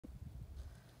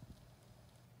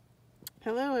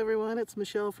Hello everyone, it's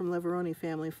Michelle from Leveroni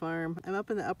Family Farm. I'm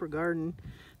up in the upper garden.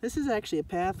 This is actually a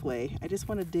pathway. I just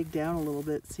want to dig down a little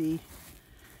bit, see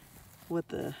what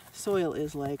the soil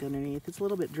is like underneath. It's a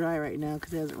little bit dry right now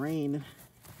because it hasn't rained.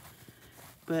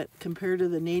 But compared to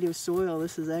the native soil,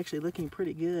 this is actually looking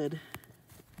pretty good.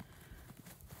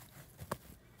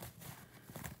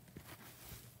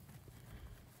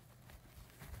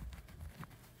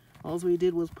 All we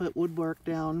did was put wood bark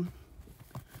down.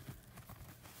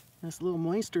 It's a little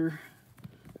moister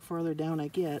the farther down I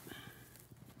get.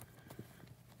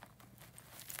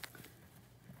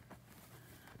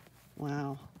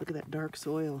 Wow, look at that dark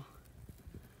soil.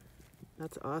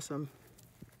 That's awesome.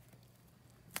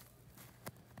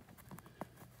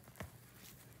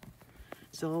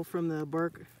 It's all from the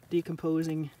bark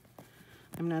decomposing.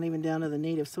 I'm not even down to the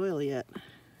native soil yet.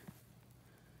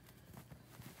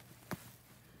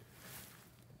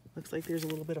 Looks like there's a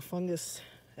little bit of fungus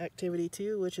activity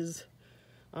too, which is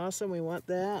awesome. We want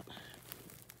that.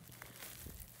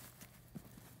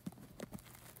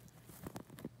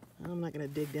 I'm not going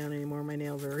to dig down anymore. My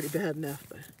nails are already bad enough,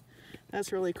 but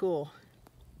that's really cool.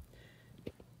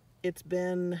 It's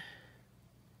been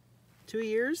 2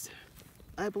 years,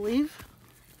 I believe.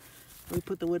 We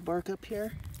put the wood bark up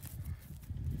here.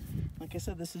 Like I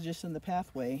said, this is just in the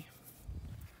pathway.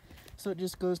 So it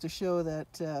just goes to show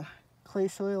that clay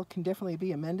soil can definitely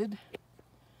be amended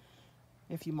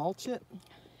if you mulch it.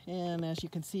 And as you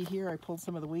can see here, I pulled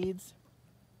some of the weeds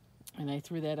and I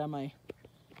threw that on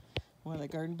one of the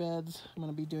garden beds. I'm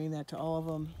going to be doing that to all of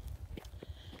them.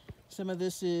 Some of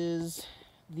this is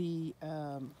the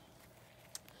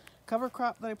cover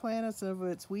crop that I planted. Some of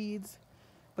it's weeds,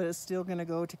 but it's still going to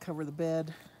go to cover the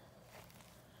bed.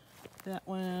 That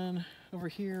one over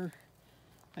here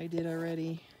I did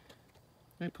already.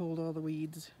 I pulled all the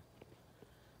weeds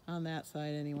on that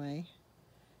side anyway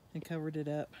and covered it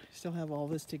up. Still have all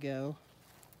this to go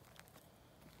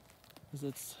because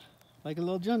it's like a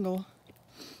little jungle.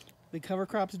 The cover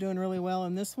crop's doing really well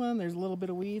in this one. There's a little bit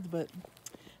of weeds, but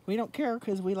we don't care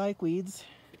because we like weeds.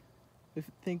 We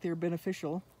think they're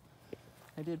beneficial.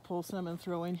 I did pull some and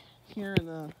throw in here in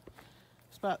the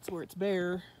spots where it's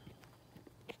bare.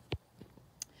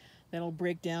 That'll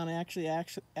break down and actually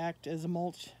act as a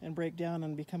mulch and break down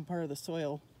and become part of the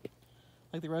soil,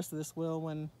 like the rest of this will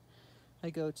when I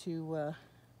go to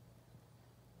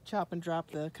chop and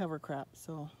drop the cover crop.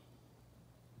 So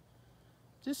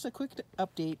just a quick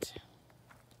update.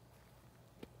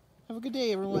 Have a good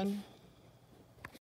day, everyone.